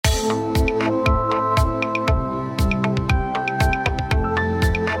G'day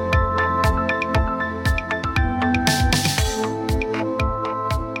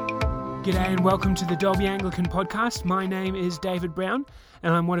and welcome to the Dalby Anglican Podcast. My name is David Brown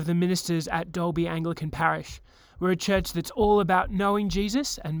and I'm one of the ministers at Dalby Anglican Parish. We're a church that's all about knowing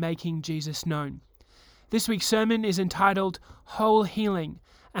Jesus and making Jesus known. This week's sermon is entitled Whole Healing,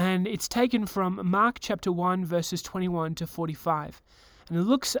 and it's taken from Mark chapter 1 verses 21 to 45. And it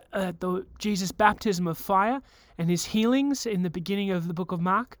looks at Jesus' baptism of fire and his healings in the beginning of the book of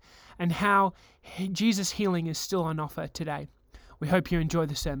Mark and how Jesus' healing is still on offer today. We hope you enjoy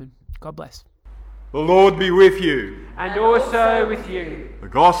the sermon. God bless. The Lord be with you. And also with you. The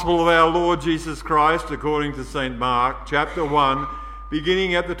Gospel of our Lord Jesus Christ according to St. Mark, chapter 1,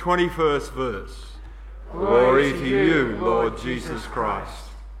 beginning at the 21st verse. Glory to you, Lord Jesus Christ.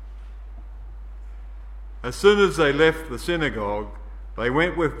 As soon as they left the synagogue, they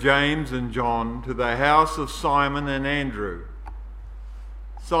went with James and John to the house of Simon and Andrew.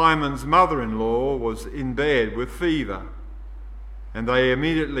 Simon's mother-in-law was in bed with fever, and they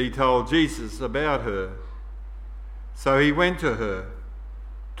immediately told Jesus about her. So he went to her,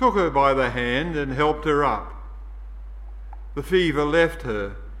 took her by the hand and helped her up. The fever left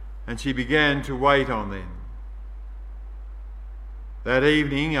her, and she began to wait on them. That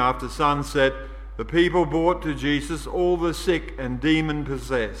evening, after sunset, the people brought to Jesus all the sick and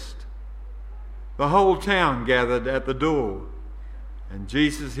demon-possessed. The whole town gathered at the door, and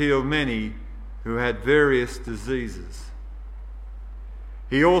Jesus healed many who had various diseases.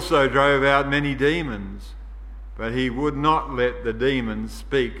 He also drove out many demons, but he would not let the demons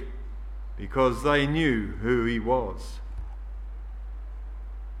speak, because they knew who he was.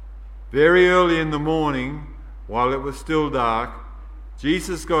 Very early in the morning, while it was still dark,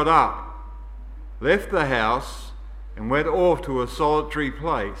 Jesus got up, left the house, and went off to a solitary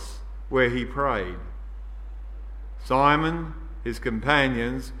place where he prayed. Simon, his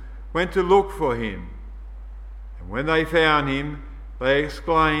companions, went to look for him, and when they found him, they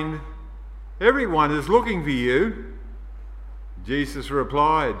exclaimed, "Everyone is looking for you." Jesus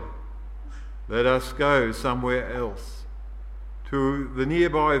replied, "Let us go somewhere else, to the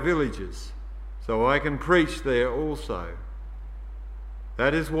nearby villages, so I can preach there also.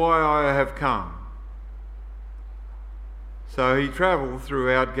 That is why I have come." So he travelled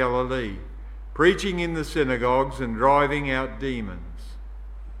throughout Galilee, preaching in the synagogues and driving out demons.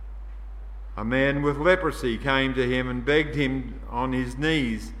 A man with leprosy came to him and begged him on his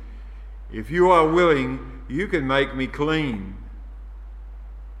knees, "If you are willing, you can make me clean."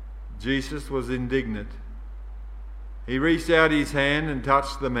 Jesus was indignant. He reached out his hand and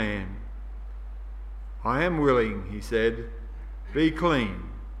touched the man. "I am willing," he said, "be clean."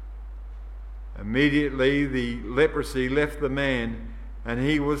 Immediately the leprosy left the man and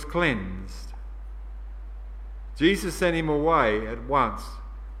he was cleansed. Jesus sent him away at once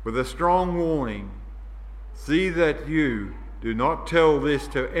with a strong warning, "See that you do not tell this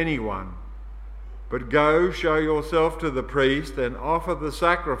to anyone, but go show yourself to the priest and offer the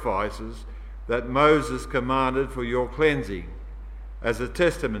sacrifices that Moses commanded for your cleansing as a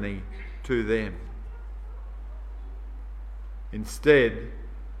testimony to them." Instead,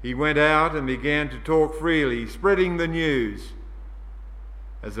 he went out and began to talk freely, spreading the news.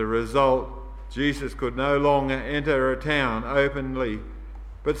 As a result, Jesus could no longer enter a town openly,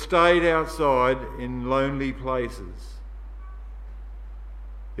 but stayed outside in lonely places.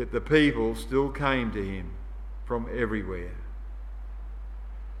 Yet the people still came to him from everywhere.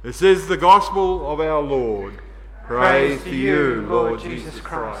 This is the gospel of our Lord. Praise to you, Lord Jesus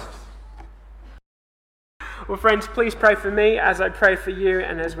Christ. Well, friends, please pray for me as I pray for you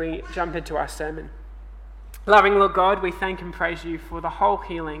and as we jump into our sermon. Loving Lord God, we thank and praise you for the whole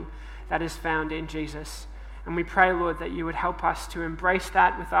healing that is found in Jesus. And we pray, Lord, that you would help us to embrace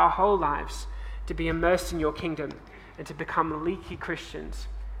that with our whole lives, to be immersed in your kingdom and to become leaky Christians.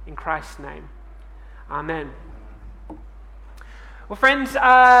 In Christ's name. Amen. Well, friends,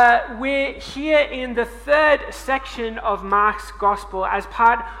 we're here in the third section of Mark's Gospel as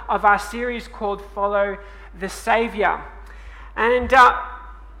part of our series called Follow the Saviour. And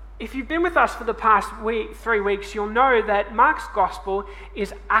if you've been with us for the past 3 weeks, you'll know that Mark's Gospel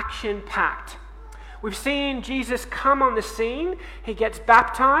is action-packed. We've seen Jesus come on the scene. He gets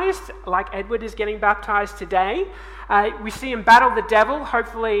baptized, like Edward is getting baptized today. We see him battle the devil.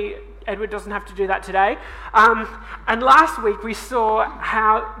 Hopefully, Edward doesn't have to do that today. And last week, we saw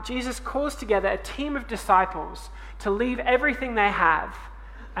how Jesus calls together a team of disciples to leave everything they have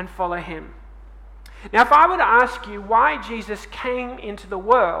and follow him. Now, if I were to ask you why Jesus came into the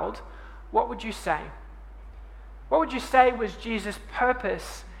world, what would you say? What would you say was Jesus'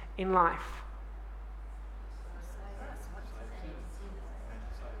 purpose in life?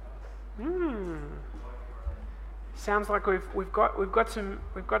 Sounds like we've got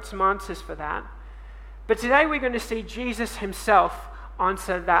some answers for that. But today we're going to see Jesus himself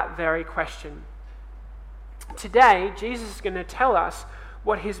answer that very question. Today, Jesus is going to tell us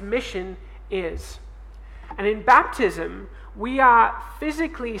what his mission is. And in baptism, we are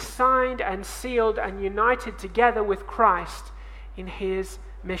physically signed and sealed and united together with Christ in his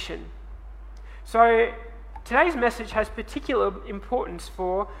mission. So today's message has particular importance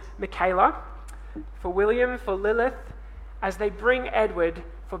for Michaela, for William, for Lilith, as they bring Edward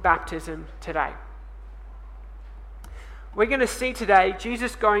for baptism today. We're going to see today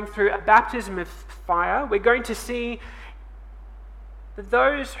Jesus going through a baptism of fire. We're going to see that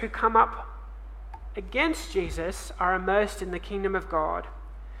those who come up against Jesus are immersed in the kingdom of God.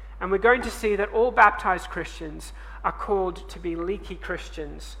 And we're going to see that all baptized Christians are called to be leaky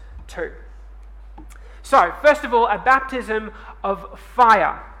Christians too. So, first of all, a baptism of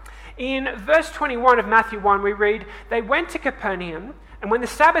fire. In verse 21 of Matthew 1, we read, "They went to Capernaum, and when the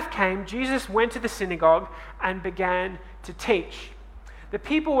Sabbath came, Jesus went to the synagogue and began to teach. The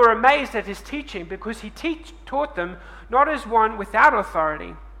people were amazed at his teaching because he taught them not as one without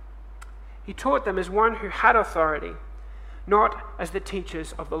authority. He taught them as one who had authority, not as the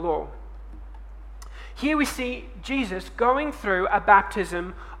teachers of the law." Here we see Jesus going through a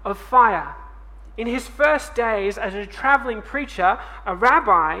baptism of fire. In his first days as a traveling preacher, a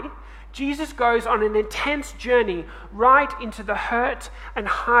rabbi, Jesus goes on an intense journey right into the hurt and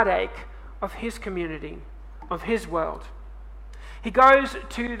heartache of his community, of his world. He goes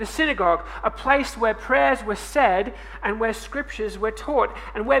to the synagogue, a place where prayers were said and where scriptures were taught,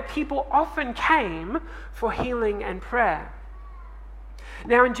 and where people often came for healing and prayer.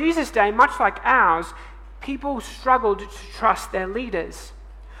 Now, in Jesus' day, much like ours, people struggled to trust their leaders.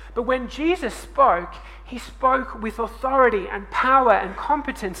 But when Jesus spoke, he spoke with authority and power and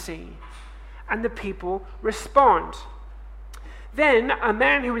competency, and the people respond. Then a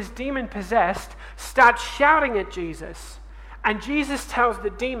man who is demon-possessed starts shouting at Jesus, and Jesus tells the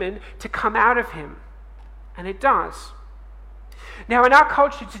demon to come out of him, and it does. Now, in our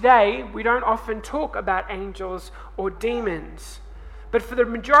culture today, we don't often talk about angels or demons, but for the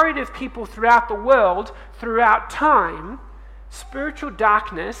majority of people throughout the world, throughout time, spiritual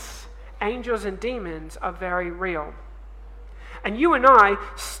darkness, angels and demons are very real. And you and I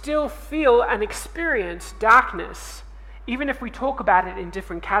still feel and experience darkness, even if we talk about it in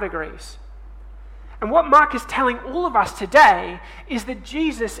different categories. And what Mark is telling all of us today is that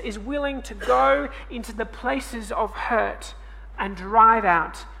Jesus is willing to go into the places of hurt and drive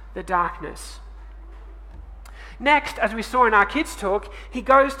out the darkness. Next, as we saw in our kids' talk, he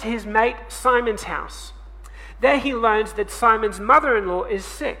goes to his mate Simon's house. There he learns that Simon's mother-in-law is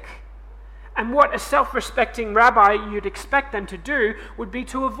sick. And what a self-respecting rabbi you'd expect them to do would be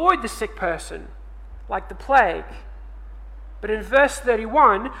to avoid the sick person, like the plague. But in verse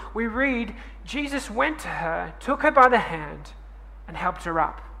 31, we read, Jesus went to her, took her by the hand, and helped her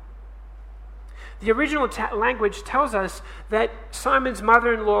up. The original language tells us that Simon's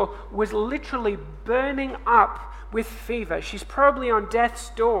mother-in-law was literally burning up with fever. She's probably on death's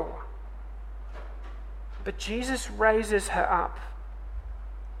door. But Jesus raises her up.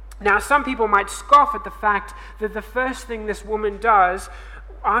 Now, some people might scoff at the fact that the first thing this woman does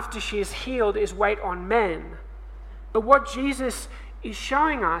after she is healed is wait on men. But what Jesus is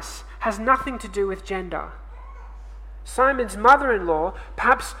showing us has nothing to do with gender. Simon's mother-in-law,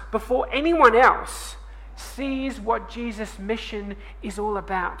 perhaps before anyone else, sees what Jesus' mission is all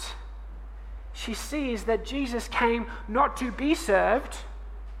about. She sees that Jesus came not to be served,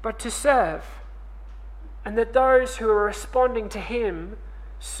 but to serve, and that those who are responding to him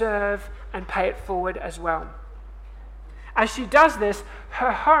serve and pay it forward as well. As she does this,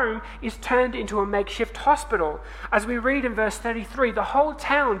 her home is turned into a makeshift hospital. As we read in verse 33, the whole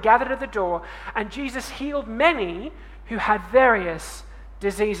town gathered at the door, and Jesus healed many who had various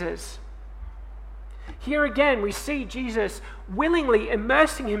diseases. Here again, we see Jesus willingly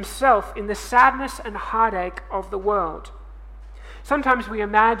immersing himself in the sadness and heartache of the world. Sometimes we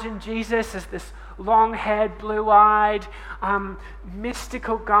imagine Jesus as this long-haired, blue-eyed,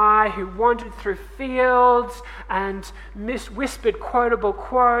 mystical guy who wandered through fields and whispered quotable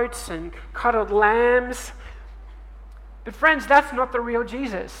quotes and cuddled lambs. But friends, that's not the real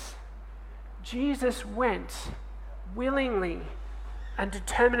Jesus. Jesus went willingly and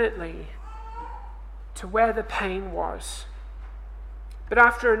determinedly to where the pain was. But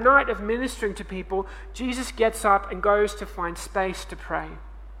after a night of ministering to people, Jesus gets up and goes to find space to pray.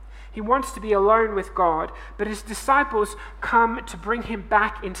 He wants to be alone with God, but his disciples come to bring him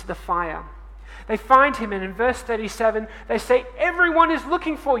back into the fire. They find him, and in verse 37, they say, "Everyone is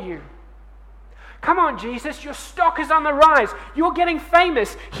looking for you." Come on, Jesus, your stock is on the rise. You're getting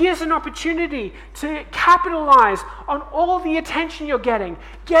famous. Here's an opportunity to capitalize on all the attention you're getting.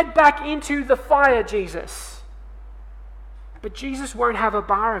 Get back into the fire, Jesus. But Jesus won't have a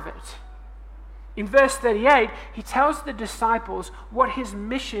bar of it. In verse 38, he tells the disciples what his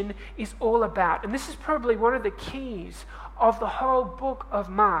mission is all about. And this is probably one of the keys of the whole book of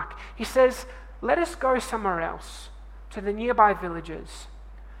Mark. He says, "Let us go somewhere else, to the nearby villages,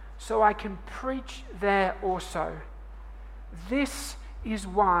 so I can preach there also. This is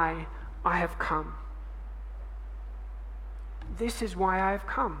why I have come." This is why I have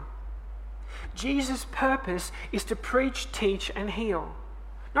come. Jesus' purpose is to preach, teach, and heal,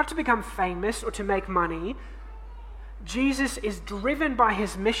 not to become famous or to make money. Jesus is driven by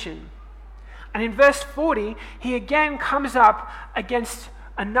his mission. And in verse 40, he again comes up against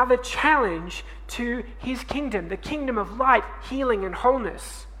another challenge to his kingdom, the kingdom of light, healing, and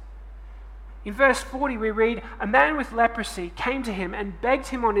wholeness. In verse 40 we read, "A man with leprosy came to him and begged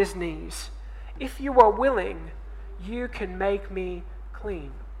him on his knees, 'If you are willing, you can make me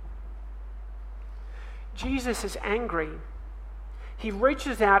clean.'" Jesus is angry. He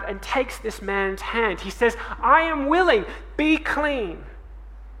reaches out and takes this man's hand. He says, "I am willing, be clean."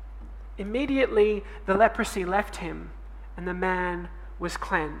 Immediately the leprosy left him and the man was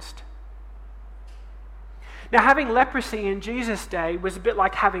cleansed. Now, having leprosy in Jesus' day was a bit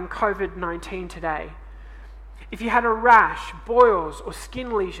like having COVID-19 today. If you had a rash, boils, or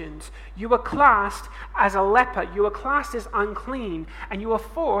skin lesions, you were classed as a leper, you were classed as unclean, and you were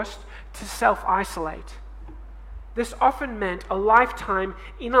forced to self-isolate. This often meant a lifetime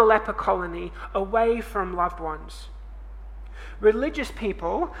in a leper colony away from loved ones. Religious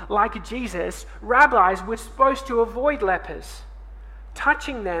people, like Jesus, rabbis, were supposed to avoid lepers.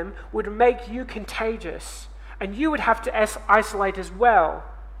 Touching them would make you contagious, and you would have to isolate as well,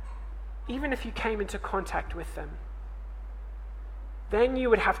 even if you came into contact with them. Then you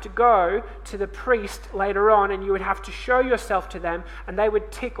would have to go to the priest later on, and you would have to show yourself to them, and they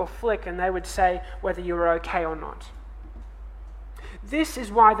would tick or flick, and they would say whether you were okay or not. This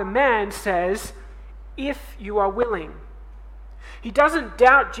is why the man says, "If you are willing." He doesn't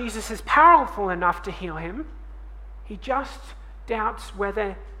doubt Jesus is powerful enough to heal him. He just doubts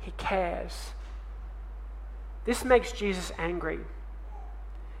whether he cares. This makes Jesus angry.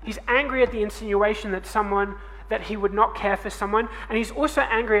 He's angry at the insinuation that he would not care for someone, and he's also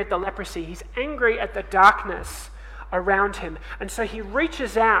angry at the leprosy. He's angry at the darkness around him. And so he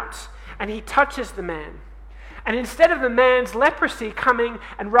reaches out and he touches the man. And instead of the man's leprosy coming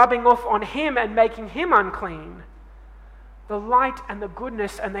and rubbing off on him and making him unclean, the light and the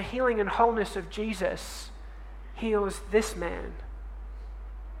goodness and the healing and wholeness of Jesus heals this man.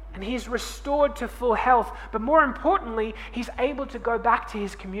 And he's restored to full health, but more importantly, he's able to go back to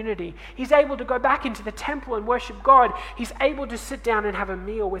his community. He's able to go back into the temple and worship God. He's able to sit down and have a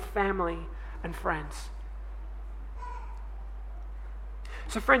meal with family and friends.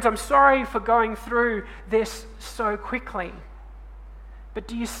 So friends, I'm sorry for going through this so quickly, but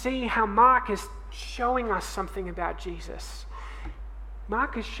do you see how Mark is showing us something about Jesus?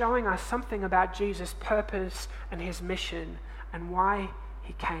 Mark is showing us something about Jesus' purpose and his mission and why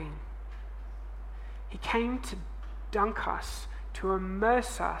he came. He came to dunk us, to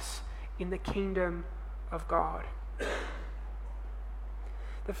immerse us in the kingdom of God.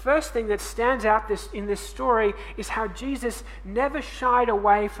 The first thing that stands out in this story is how Jesus never shied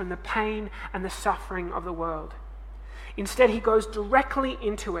away from the pain and the suffering of the world. Instead, he goes directly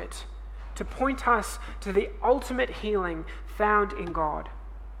into it to point us to the ultimate healing found in God.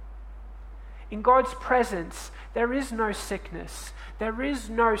 In God's presence, there is no sickness, there is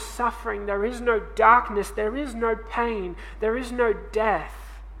no suffering, there is no darkness, there is no pain, there is no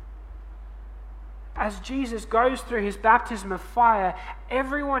death. As Jesus goes through his baptism of fire,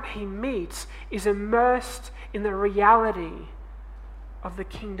 everyone he meets is immersed in the reality of the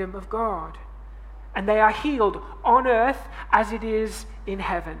kingdom of God. And they are healed on earth as it is in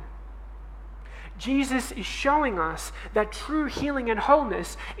heaven. Jesus is showing us that true healing and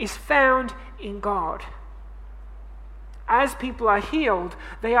wholeness is found in God. As people are healed,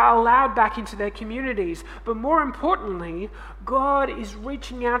 they are allowed back into their communities. But more importantly, God is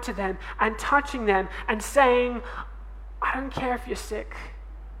reaching out to them and touching them and saying, "I don't care if you're sick.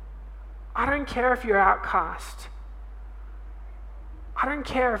 I don't care if you're outcast. I don't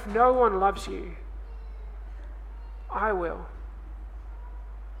care if no one loves you. I will."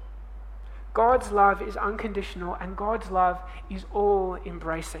 God's love is unconditional, and God's love is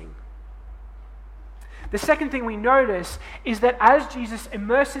all-embracing. The second thing we notice is that as Jesus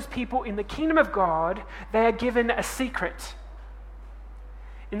immerses people in the kingdom of God, they are given a secret.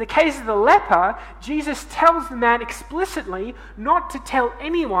 In the case of the leper, Jesus tells the man explicitly not to tell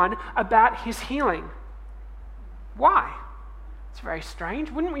anyone about his healing. Why? It's very strange.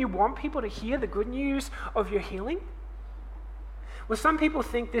 Wouldn't you want people to hear the good news of your healing? Well, some people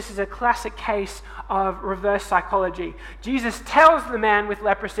think this is a classic case of reverse psychology. Jesus tells the man with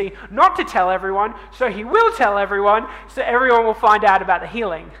leprosy not to tell everyone, so he will tell everyone, so everyone will find out about the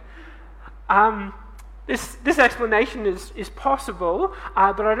healing. This explanation is possible,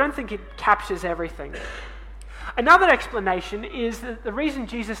 but I don't think it captures everything. Another explanation is that the reason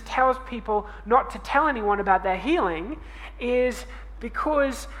Jesus tells people not to tell anyone about their healing is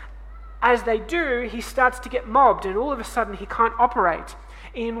because as they do, he starts to get mobbed, and all of a sudden he can't operate.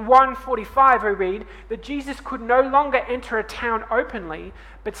 In 1:45 we read that Jesus could no longer enter a town openly,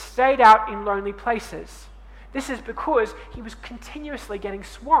 but stayed out in lonely places. This is because he was continuously getting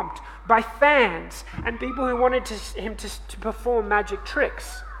swamped by fans and people who wanted him to perform magic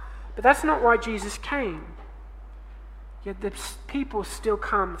tricks. But that's not why Jesus came. Yet the people still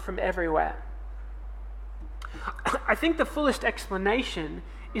come from everywhere. I think the fullest explanation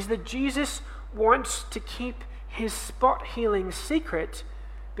is that Jesus wants to keep his spot healing secret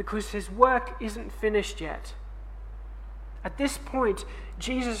because his work isn't finished yet. At this point,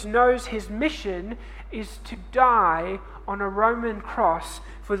 Jesus knows his mission is to die on a Roman cross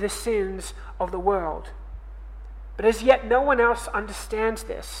for the sins of the world. But as yet, no one else understands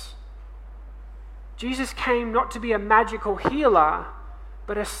this. Jesus came not to be a magical healer,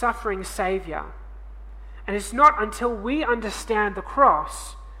 but a suffering Savior. And it's not until we understand the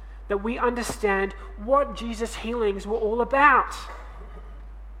cross that we understand what Jesus' healings were all about.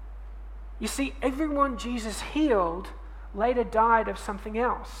 You see, everyone Jesus healed later died of something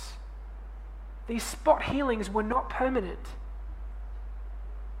else. These spot healings were not permanent.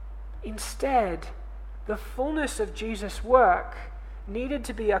 Instead, the fullness of Jesus' work needed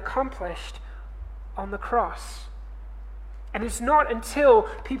to be accomplished on the cross. And it's not until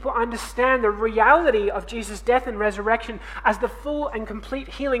people understand the reality of Jesus' death and resurrection as the full and complete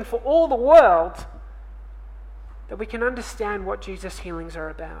healing for all the world that we can understand what Jesus' healings are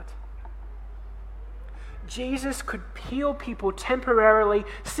about. Jesus could heal people temporarily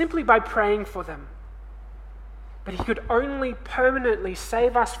simply by praying for them. But he could only permanently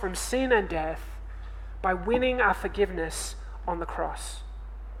save us from sin and death by winning our forgiveness on the cross,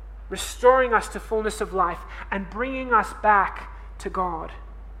 restoring us to fullness of life and bringing us back to God.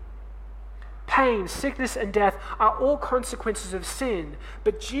 Pain, sickness, and death are all consequences of sin,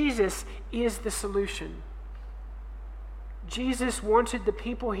 but Jesus is the solution. Jesus wanted the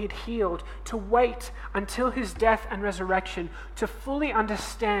people he'd healed to wait until his death and resurrection to fully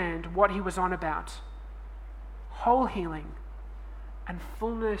understand what he was on about. Whole healing and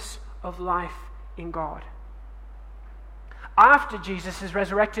fullness of life in God. After Jesus is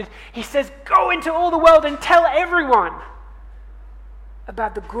resurrected, he says, "Go into all the world and tell everyone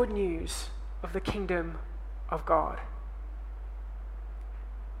about the good news of the kingdom of God."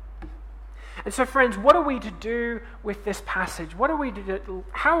 And so, friends, what are we to do with this passage? How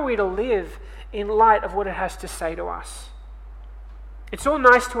are we to live in light of what it has to say to us? It's all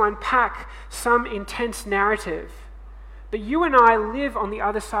nice to unpack some intense narrative, but you and I live on the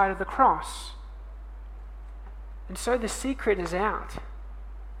other side of the cross. And so the secret is out.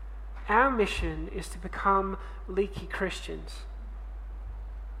 Our mission is to become leaky Christians.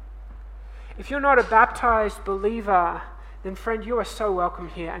 If you're not a baptized believer, then friend, you are so welcome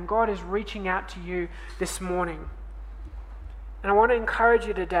here, and God is reaching out to you this morning. And I want to encourage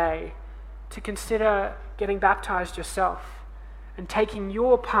you today to consider getting baptized yourself and taking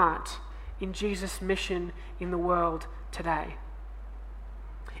your part in Jesus' mission in the world today.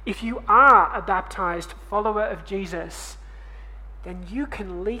 If you are a baptized follower of Jesus, then you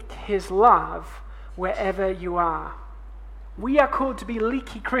can leak his love wherever you are. We are called to be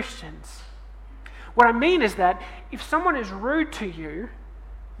leaky Christians. What I mean is that if someone is rude to you,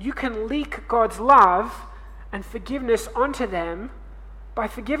 you can leak God's love and forgiveness onto them by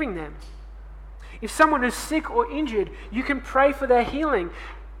forgiving them. If someone is sick or injured, you can pray for their healing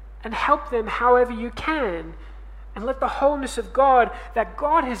and help them however you can, and let the wholeness of God that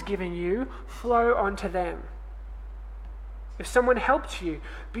God has given you flow onto them. If someone helps you,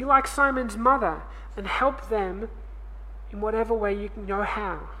 be like Simon's mother and help them in whatever way you know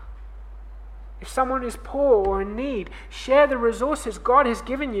how. If someone is poor or in need, share the resources God has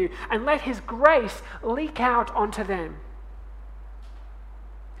given you and let his grace leak out onto them.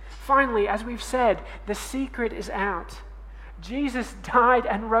 Finally, as we've said, the secret is out. Jesus died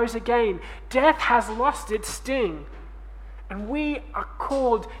and rose again. Death has lost its sting. And we are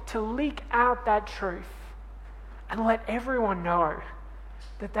called to leak out that truth and let everyone know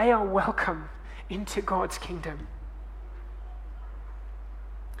that they are welcome into God's kingdom.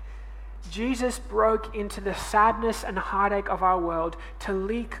 Jesus broke into the sadness and heartache of our world to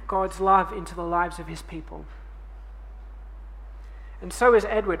leak God's love into the lives of his people. And so is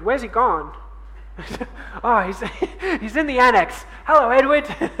Edward. Where's he gone? Oh, he's in the annex. Hello,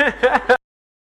 Edward.